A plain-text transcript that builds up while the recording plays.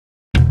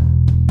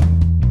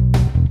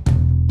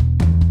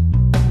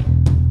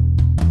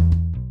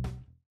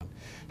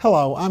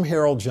Hello, I'm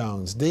Harold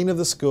Jones, Dean of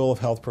the School of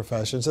Health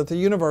Professions at the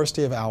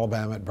University of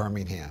Alabama at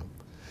Birmingham.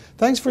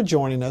 Thanks for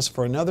joining us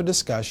for another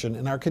discussion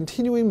in our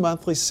continuing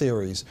monthly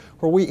series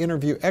where we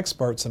interview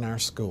experts in our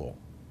school.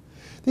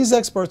 These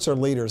experts are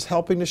leaders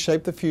helping to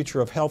shape the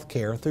future of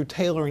healthcare through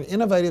tailoring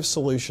innovative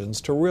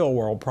solutions to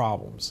real-world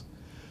problems.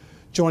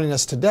 Joining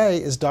us today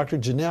is Dr.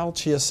 Janelle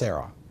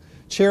Chiesera,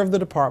 Chair of the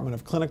Department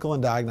of Clinical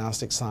and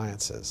Diagnostic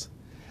Sciences.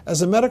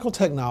 As a medical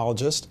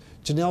technologist,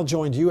 Janelle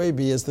joined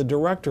UAB as the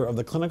Director of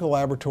the Clinical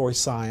Laboratory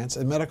Science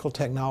and Medical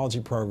Technology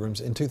Programs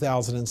in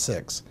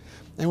 2006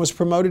 and was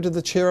promoted to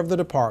the Chair of the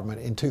Department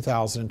in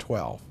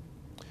 2012.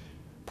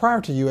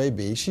 Prior to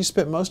UAB, she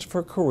spent most of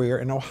her career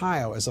in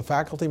Ohio as a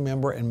faculty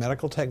member and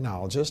medical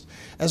technologist,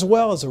 as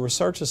well as a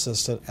research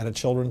assistant at a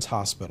children's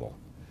hospital.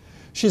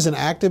 She is an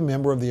active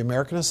member of the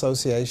American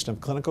Association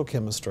of Clinical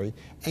Chemistry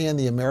and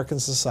the American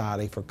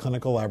Society for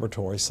Clinical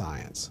Laboratory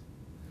Science.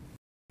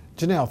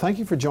 Janelle, thank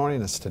you for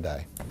joining us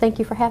today. Thank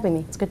you for having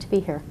me. It's good to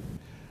be here.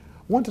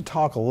 I want to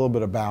talk a little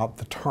bit about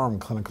the term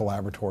clinical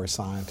laboratory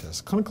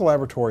scientist. Clinical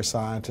laboratory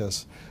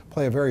scientists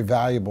play a very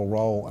valuable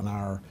role in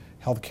our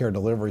healthcare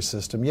delivery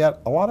system, yet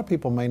a lot of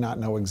people may not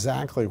know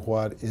exactly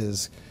what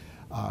is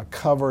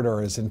covered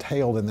or is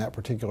entailed in that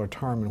particular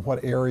term and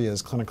what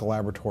areas clinical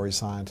laboratory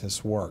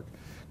scientists work.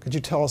 Could you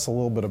tell us a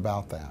little bit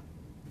about that?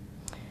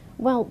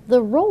 Well,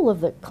 the role of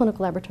the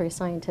clinical laboratory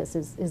scientist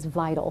is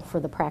vital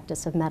for the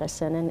practice of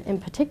medicine, and in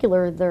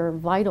particular, they're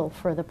vital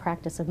for the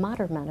practice of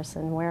modern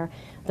medicine, where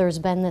there's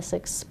been this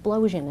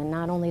explosion in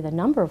not only the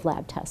number of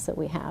lab tests that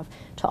we have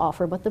to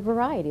offer, but the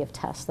variety of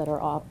tests that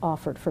are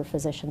offered for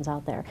physicians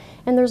out there.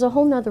 And there's a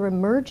whole nother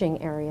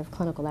emerging area of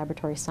clinical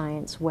laboratory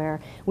science where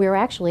we are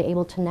actually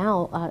able to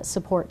now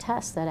support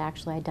tests that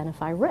actually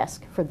identify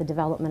risk for the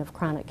development of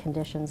chronic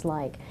conditions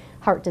like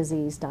heart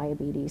disease,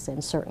 diabetes,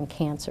 and certain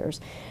cancers.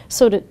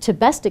 So to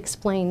best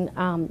explain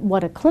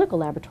what a clinical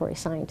laboratory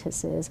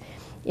scientist is,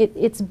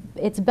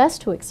 it's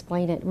best to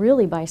explain it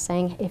really by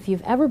saying if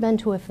you've ever been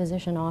to a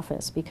physician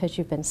office because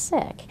you've been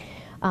sick,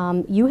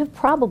 you have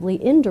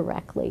probably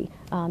indirectly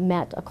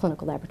met a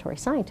clinical laboratory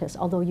scientist,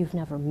 although you've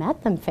never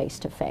met them face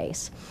to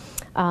face.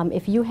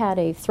 If you had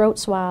a throat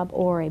swab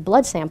or a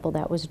blood sample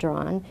that was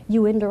drawn,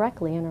 you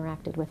indirectly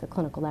interacted with a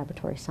clinical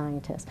laboratory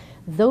scientist.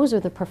 Those are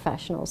the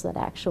professionals that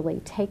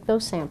actually take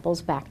those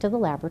samples back to the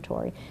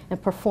laboratory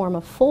and perform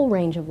a full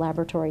range of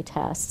laboratory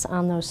tests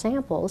on those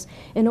samples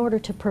in order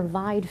to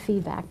provide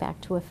feedback back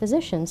to a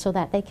physician so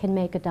that they can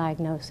make a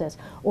diagnosis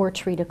or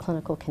treat a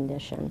clinical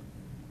condition.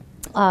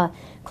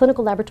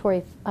 Clinical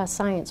laboratory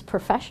science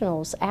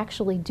professionals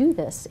actually do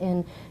this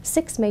in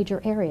 6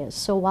 major areas.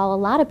 So while a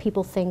lot of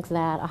people think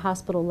that a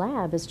hospital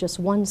lab is just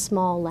one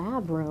small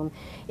lab room,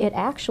 it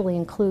actually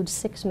includes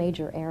 6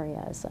 major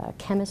areas: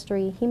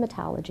 chemistry,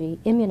 hematology,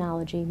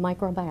 immunology,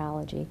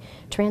 microbiology,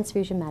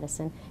 transfusion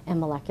medicine, and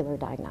molecular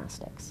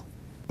diagnostics.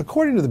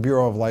 According to the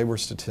Bureau of Labor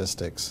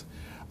Statistics,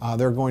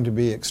 there are going to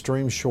be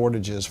extreme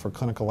shortages for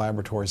clinical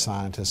laboratory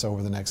scientists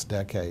over the next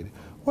decade.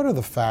 What are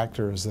the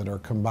factors that are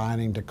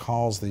combining to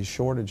cause these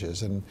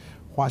shortages, and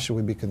why should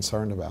we be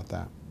concerned about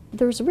that?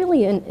 There's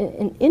really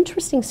an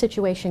interesting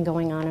situation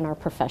going on in our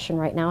profession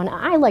right now, and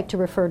I like to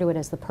refer to it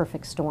as the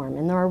perfect storm.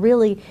 And there are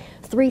really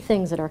 3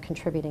 things that are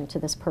contributing to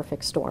this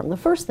perfect storm. The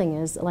first thing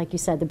is, like you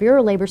said, the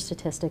Bureau of Labor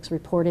Statistics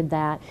reported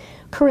that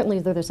currently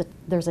there's a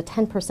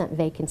 10%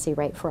 vacancy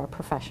rate for our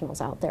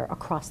professionals out there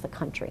across the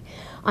country.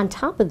 On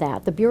top of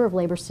that, the Bureau of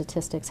Labor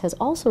Statistics has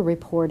also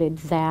reported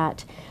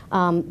that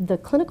the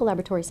clinical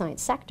laboratory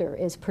science sector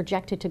is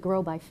projected to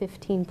grow by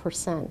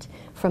 15%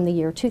 from the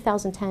year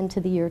 2010 to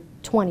the year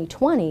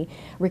 2020,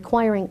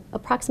 requiring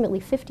approximately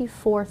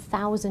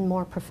 54,000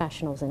 more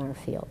professionals in our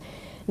field.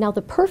 Now,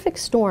 the perfect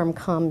storm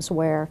comes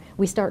where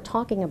we start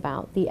talking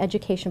about the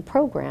education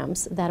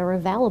programs that are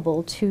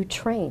available to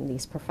train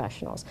these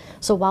professionals.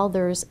 So while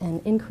there's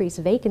an increased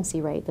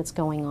vacancy rate that's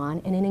going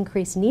on and an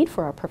increased need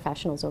for our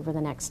professionals over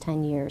the next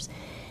 10 years,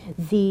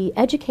 the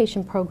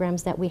education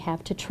programs that we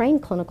have to train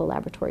clinical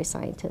laboratory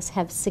scientists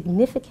have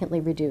significantly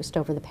reduced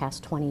over the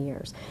past 20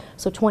 years.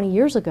 So 20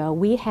 years ago,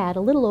 we had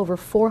a little over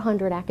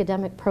 400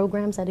 academic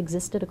programs that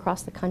existed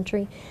across the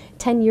country.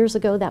 10 years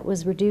ago, that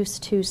was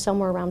reduced to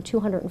somewhere around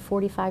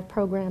 245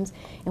 programs,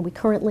 and we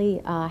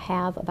currently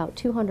have about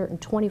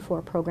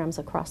 224 programs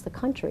across the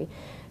country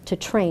to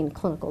train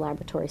clinical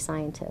laboratory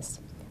scientists.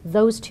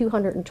 Those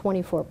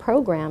 224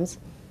 programs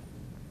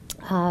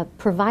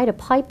provide a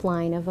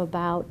pipeline of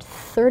about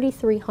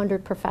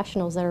 3,300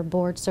 professionals that are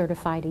board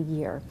certified a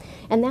year.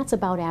 And that's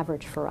about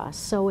average for us.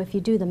 So if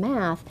you do the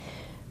math,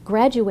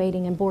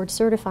 graduating and board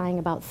certifying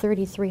about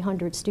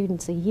 3,300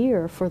 students a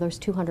year for those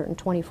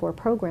 224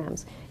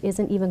 programs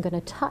isn't even going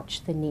to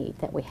touch the need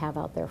that we have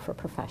out there for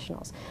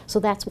professionals. So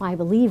that's why I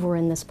believe we're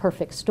in this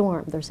perfect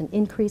storm. There's an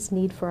increased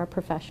need for our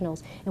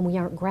professionals, and we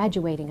aren't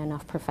graduating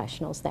enough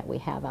professionals that we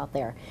have out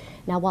there.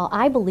 Now, while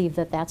I believe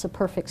that that's a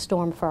perfect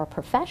storm for our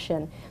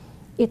profession,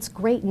 it's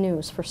great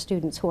news for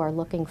students who are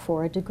looking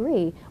for a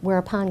degree where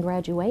upon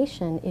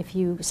graduation, if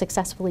you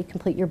successfully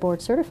complete your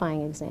board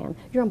certifying exam,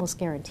 you're almost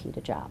guaranteed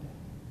a job.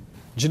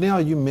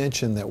 Janelle, you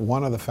mentioned that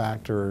one of the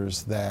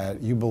factors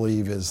that you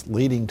believe is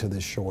leading to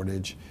this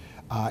shortage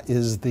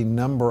is the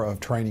number of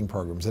training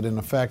programs, that in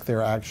effect there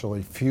are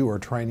actually fewer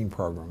training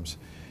programs.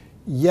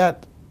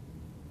 Yet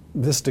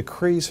this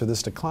decrease or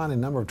this decline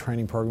in number of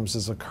training programs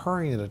is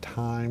occurring at a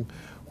time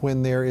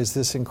when there is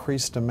this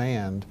increased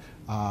demand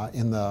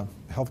in the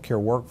healthcare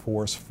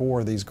workforce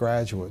for these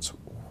graduates.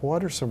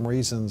 What are some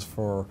reasons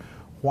for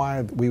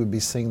why we would be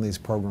seeing these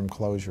program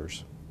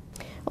closures?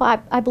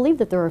 Well, I believe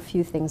that there are a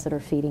few things that are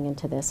feeding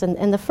into this.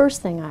 And the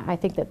first thing, I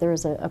think that there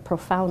is a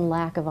profound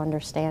lack of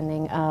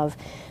understanding of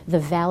the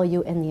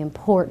value and the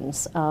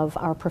importance of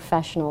our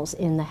professionals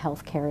in the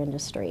healthcare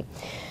industry.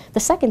 The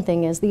second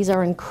thing is these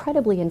are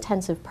incredibly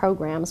intensive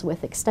programs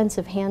with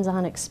extensive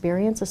hands-on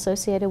experience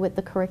associated with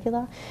the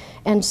curricula.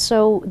 And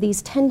so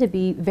these tend to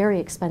be very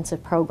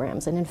expensive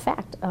programs. And in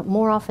fact,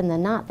 more often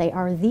than not, they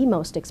are the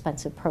most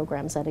expensive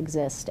programs that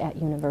exist at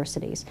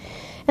universities.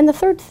 And the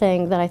third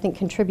thing that I think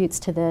contributes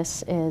to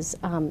this is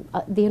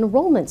the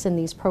enrollments in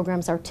these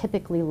programs are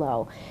typically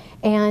low.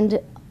 And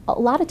a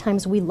lot of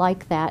times we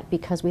like that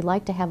because we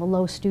like to have a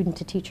low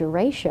student-to-teacher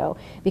ratio,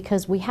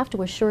 because we have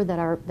to assure that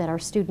our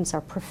students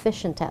are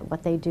proficient at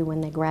what they do when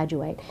they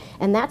graduate.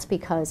 And that's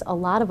because a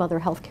lot of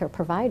other healthcare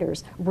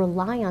providers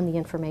rely on the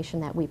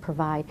information that we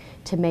provide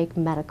to make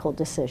medical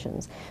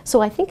decisions. So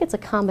I think it's a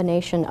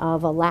combination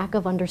of a lack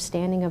of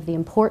understanding of the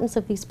importance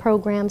of these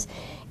programs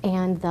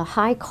and the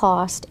high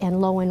cost and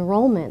low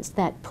enrollments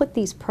that put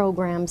these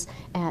programs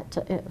at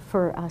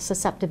for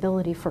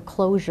susceptibility for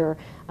closure,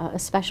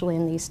 especially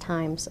in these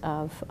times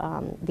of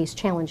these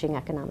challenging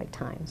economic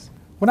times.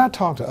 When I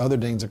talk to other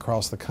deans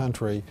across the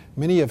country,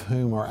 many of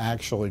whom are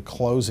actually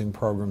closing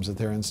programs at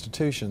their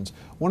institutions,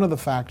 one of the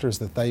factors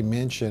that they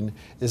mention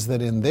is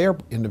that in their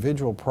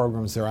individual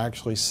programs they're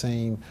actually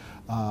seeing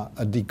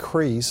a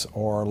decrease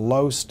or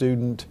low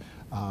student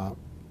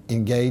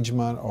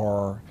engagement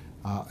or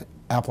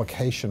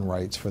application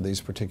rates for these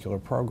particular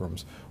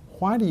programs.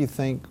 Why do you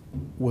think,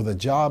 with a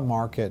job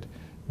market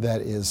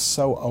that is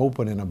so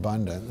open and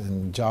abundant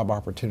and job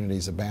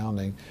opportunities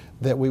abounding,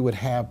 that we would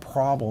have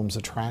problems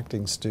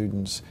attracting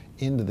students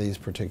into these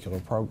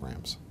particular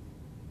programs?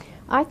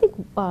 I think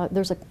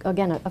there's,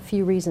 again, a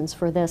few reasons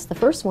for this. The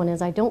first one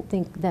is I don't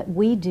think that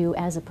we do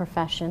as a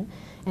profession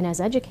and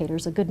as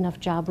educators a good enough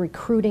job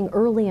recruiting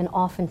early and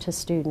often to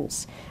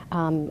students,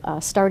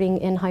 starting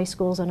in high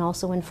schools and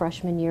also in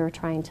freshman year,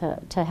 trying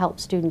to help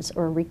students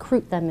or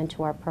recruit them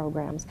into our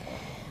programs.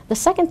 The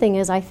second thing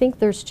is I think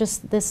there's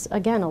just this,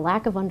 again, a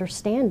lack of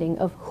understanding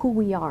of who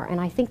we are, and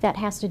I think that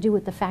has to do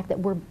with the fact that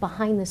we're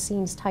behind the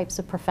scenes types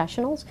of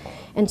professionals.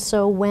 And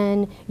so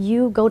when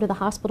you go to the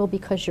hospital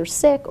because you're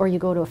sick or you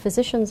go to a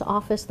physician's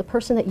office, the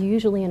person that you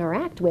usually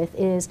interact with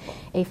is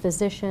a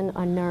physician,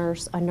 a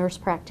nurse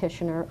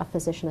practitioner, a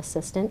physician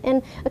assistant,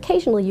 and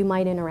occasionally you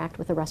might interact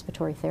with a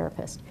respiratory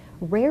therapist.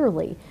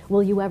 Rarely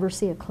will you ever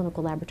see a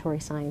clinical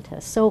laboratory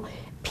scientist. So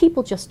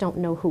people just don't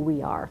know who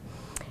we are.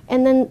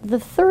 And then the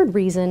third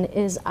reason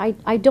is I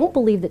don't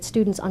believe that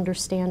students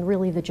understand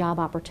really the job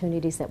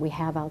opportunities that we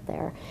have out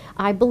there.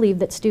 I believe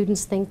that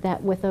students think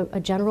that with a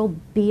general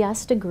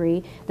BS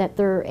degree that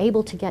they're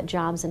able to get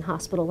jobs in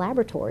hospital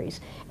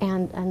laboratories.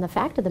 And the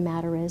fact of the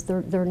matter is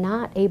they're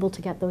not able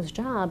to get those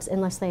jobs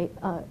unless they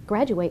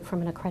graduate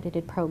from an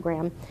accredited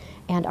program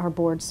and are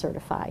board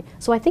certified.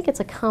 So I think it's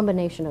a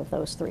combination of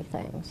those three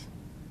things.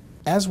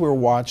 As we're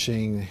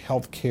watching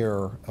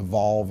healthcare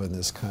evolve in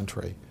this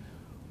country,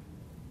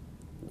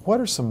 what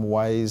are some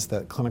ways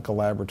that clinical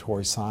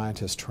laboratory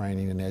scientist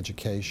training and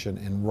education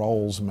and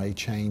roles may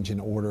change in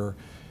order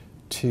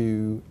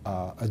to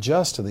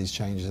adjust to these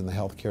changes in the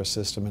healthcare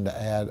system and to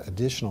add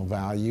additional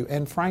value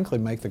and, frankly,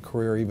 make the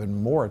career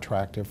even more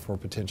attractive for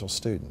potential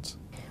students?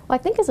 Well,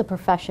 I think as a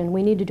profession,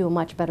 we need to do a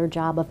much better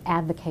job of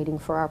advocating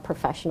for our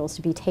professionals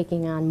to be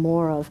taking on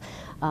more of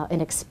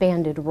an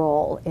expanded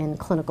role in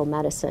clinical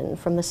medicine,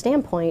 from the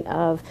standpoint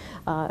of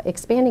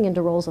expanding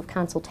into roles of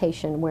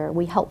consultation where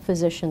we help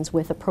physicians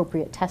with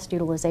appropriate test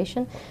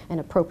utilization and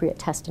appropriate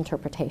test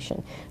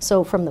interpretation.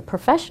 So from the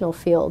professional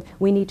field,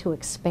 we need to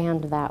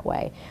expand that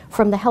way.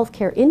 From the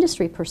healthcare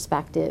industry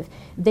perspective,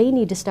 they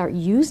need to start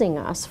using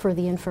us for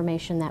the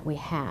information that we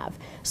have.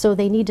 So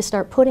they need to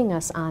start putting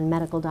us on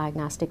medical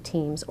diagnostic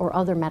teams or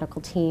other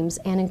medical teams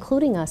and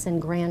including us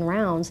in grand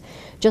rounds,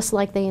 just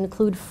like they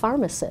include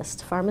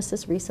pharmacists.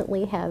 Pharmacists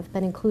recently have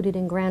been included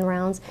in grand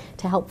rounds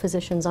to help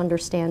physicians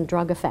understand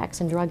drug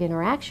effects and drug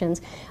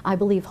interactions. I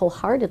believe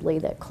wholeheartedly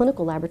that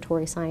clinical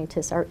laboratory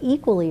scientists are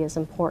equally as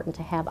important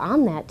to have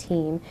on that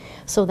team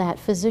so that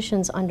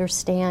physicians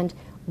understand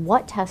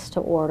what tests to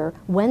order,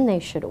 when they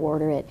should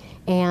order it,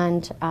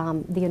 and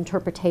the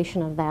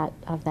interpretation of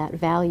that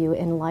value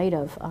in light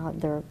of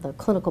the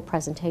clinical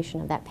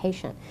presentation of that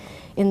patient.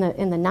 In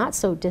the not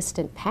so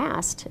distant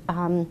past,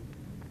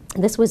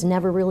 this was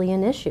never really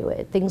an issue.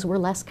 Things were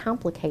less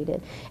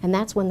complicated. And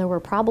that's when there were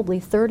probably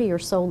 30 or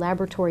so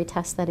laboratory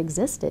tests that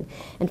existed.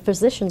 And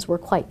physicians were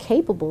quite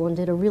capable and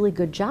did a really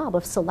good job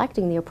of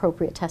selecting the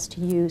appropriate test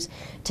to use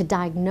to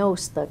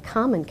diagnose the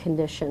common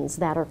conditions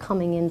that are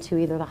coming into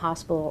either the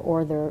hospital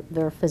or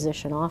their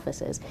physician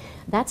offices.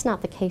 That's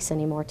not the case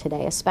anymore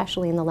today,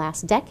 especially in the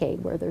last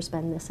decade where there's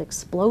been this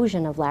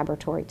explosion of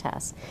laboratory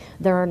tests.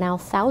 There are now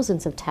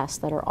thousands of tests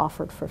that are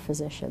offered for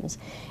physicians.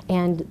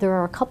 And there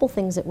are a couple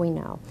things that we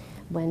know.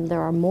 When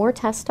there are more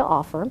tests to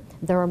offer,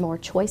 there are more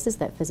choices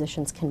that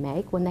physicians can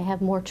make. When they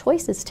have more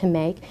choices to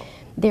make,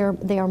 they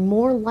are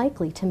more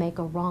likely to make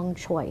a wrong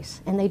choice.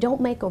 And they don't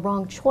make a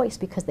wrong choice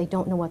because they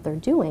don't know what they're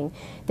doing.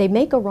 They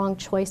make a wrong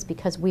choice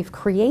because we've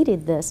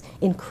created this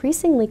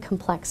increasingly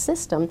complex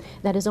system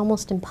that is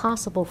almost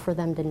impossible for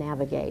them to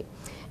navigate.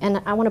 And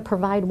I want to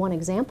provide one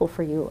example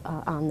for you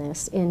on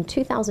this. In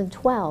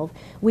 2012,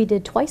 we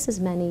did twice as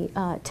many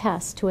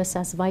tests to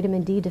assess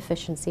vitamin D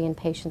deficiency in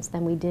patients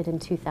than we did in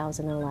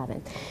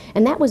 2011.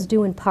 And that was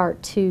due in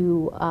part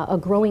to a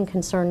growing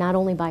concern not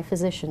only by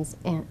physicians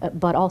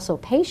but also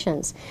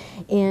patients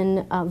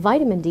in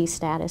vitamin D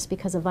status,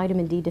 because a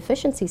vitamin D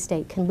deficiency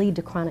state can lead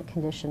to chronic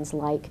conditions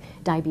like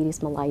diabetes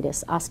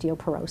mellitus,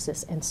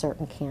 osteoporosis, and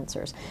certain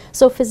cancers.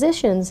 So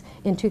physicians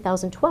in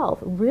 2012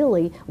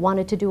 really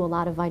wanted to do a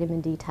lot of vitamin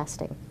D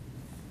testing.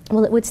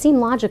 Well, it would seem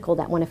logical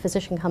that when a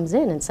physician comes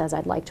in and says,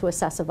 I'd like to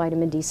assess a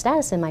vitamin D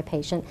status in my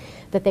patient,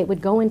 that they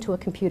would go into a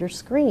computer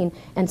screen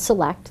and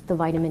select the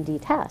vitamin D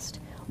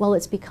test. Well,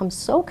 it's become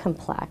so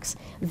complex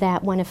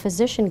that when a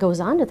physician goes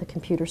onto the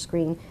computer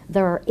screen,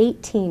 there are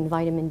 18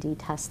 vitamin D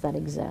tests that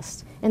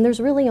exist. And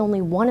there's really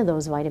only one of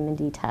those vitamin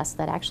D tests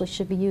that actually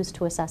should be used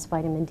to assess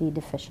vitamin D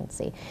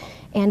deficiency.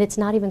 And it's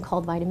not even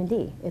called vitamin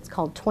D. It's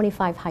called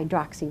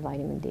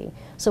 25-hydroxy-vitamin D.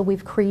 So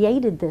we've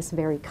created this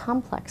very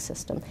complex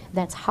system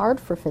that's hard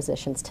for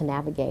physicians to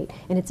navigate,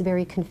 and it's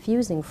very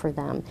confusing for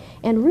them.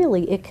 And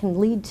really, it can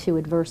lead to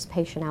adverse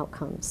patient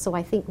outcomes. So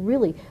I think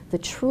really the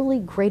truly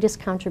greatest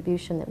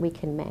contribution that we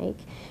can make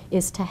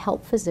is to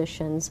help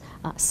physicians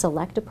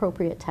select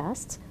appropriate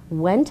tests,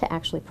 when to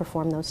actually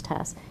perform those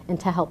tests, and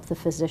to help the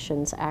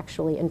physicians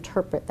actually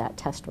interpret that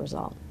test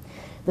result.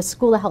 The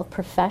School of Health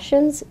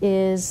Professions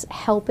is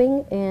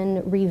helping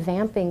in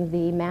revamping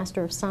the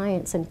Master of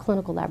Science and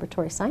Clinical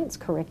Laboratory Science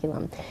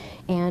curriculum,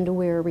 and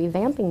we're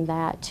revamping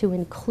that to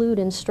include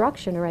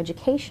instruction or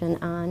education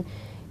on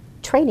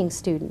training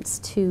students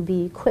to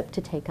be equipped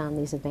to take on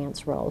these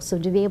advanced roles. So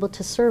to be able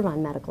to serve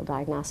on medical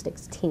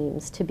diagnostics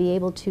teams, to be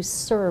able to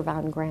serve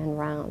on grand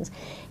rounds.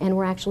 And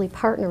we're actually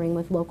partnering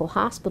with local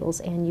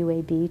hospitals and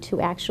UAB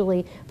to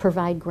actually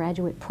provide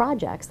graduate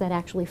projects that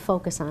actually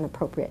focus on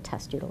appropriate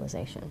test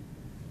utilization.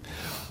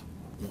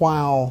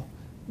 While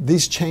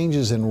these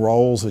changes in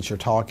roles that you're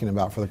talking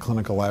about for the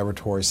clinical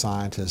laboratory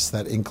scientists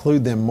that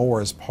include them more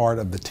as part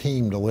of the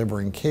team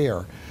delivering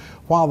care,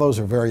 while those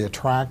are very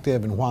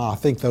attractive, and while I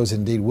think those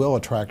indeed will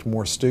attract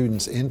more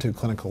students into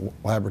clinical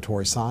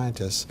laboratory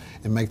scientists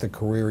and make the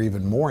career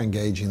even more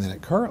engaging than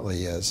it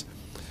currently is,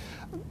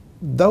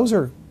 those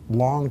are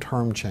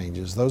long-term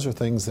changes. Those are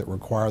things that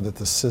require that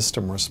the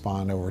system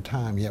respond over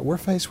time. Yet we're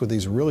faced with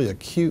these really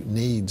acute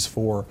needs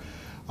for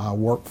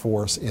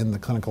workforce in the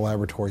clinical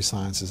laboratory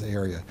sciences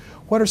area.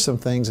 What are some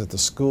things that the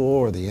school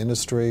or the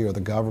industry or the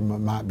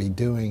government might be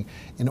doing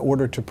in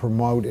order to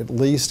promote at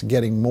least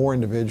getting more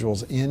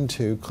individuals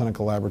into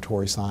clinical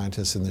laboratory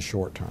scientists in the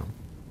short term?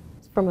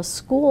 From a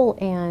school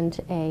and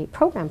a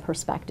program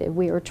perspective,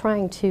 we are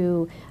trying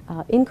to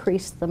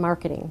increase the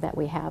marketing that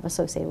we have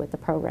associated with the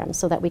program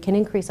so that we can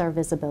increase our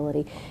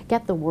visibility,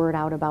 get the word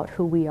out about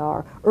who we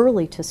are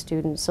early to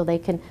students so they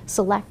can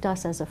select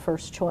us as a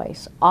first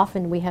choice.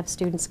 Often we have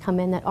students come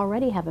in that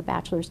already have a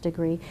bachelor's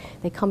degree.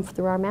 They come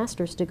through our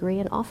master's degree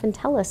and often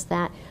tell us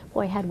that,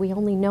 boy, had we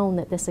only known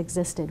that this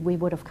existed, we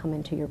would have come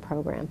into your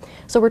program.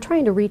 So we're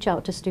trying to reach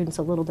out to students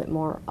a little bit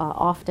more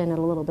often and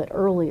a little bit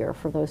earlier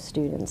for those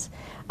students.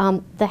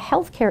 The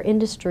healthcare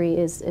industry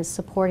is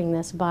supporting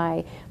this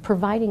by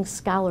providing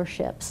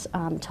scholarships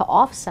to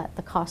offset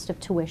the cost of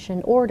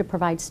tuition or to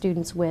provide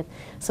students with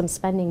some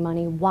spending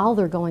money while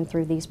they're going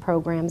through these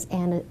programs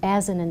and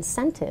as an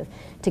incentive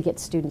to get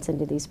students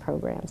into these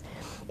programs.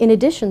 In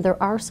addition,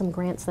 there are some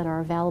grants that are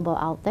available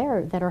out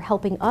there that are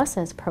helping us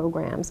as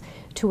programs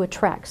to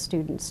attract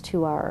students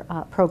to our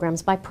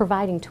programs by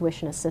providing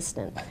tuition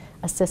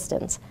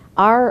assistance.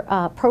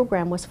 Our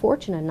program was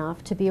fortunate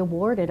enough to be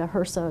awarded a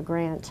HRSA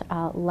grant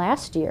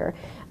last year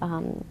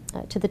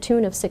to the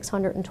tune of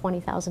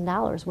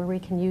 $620,000, where we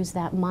can use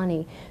that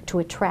money to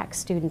attract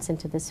students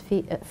into this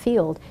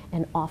field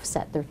and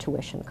offset their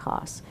tuition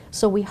costs.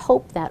 So we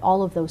hope that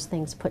all of those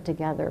things put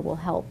together will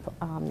help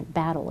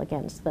battle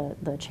against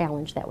the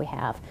challenge that we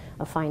have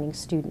of finding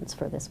students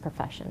for this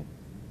profession.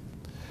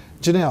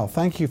 Janelle,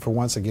 thank you for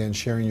once again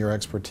sharing your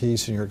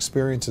expertise and your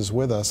experiences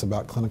with us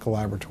about clinical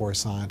laboratory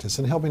scientists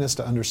and helping us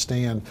to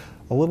understand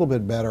a little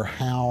bit better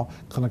how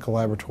clinical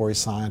laboratory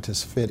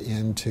scientists fit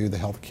into the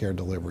healthcare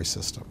delivery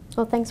system.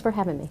 Well, thanks for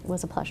having me. It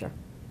was a pleasure.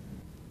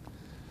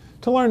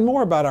 To learn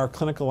more about our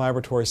clinical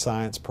laboratory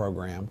science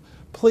program,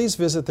 please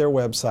visit their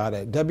website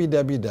at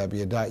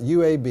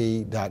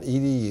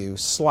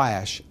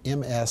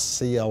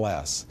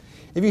www.uab.edu/mscls.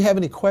 If you have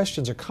any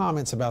questions or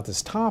comments about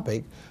this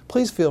topic,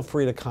 please feel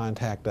free to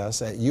contact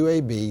us at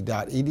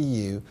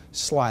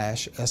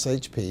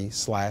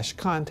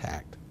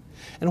uab.edu/shp/contact.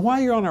 And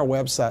while you're on our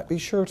website, be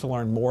sure to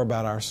learn more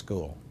about our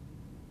school.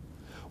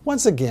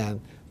 Once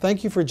again,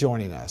 thank you for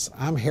joining us.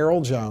 I'm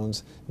Harold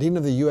Jones, Dean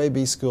of the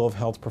UAB School of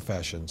Health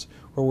Professions,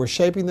 where we're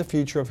shaping the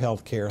future of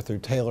healthcare through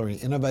tailoring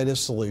innovative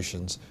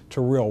solutions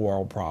to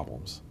real-world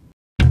problems.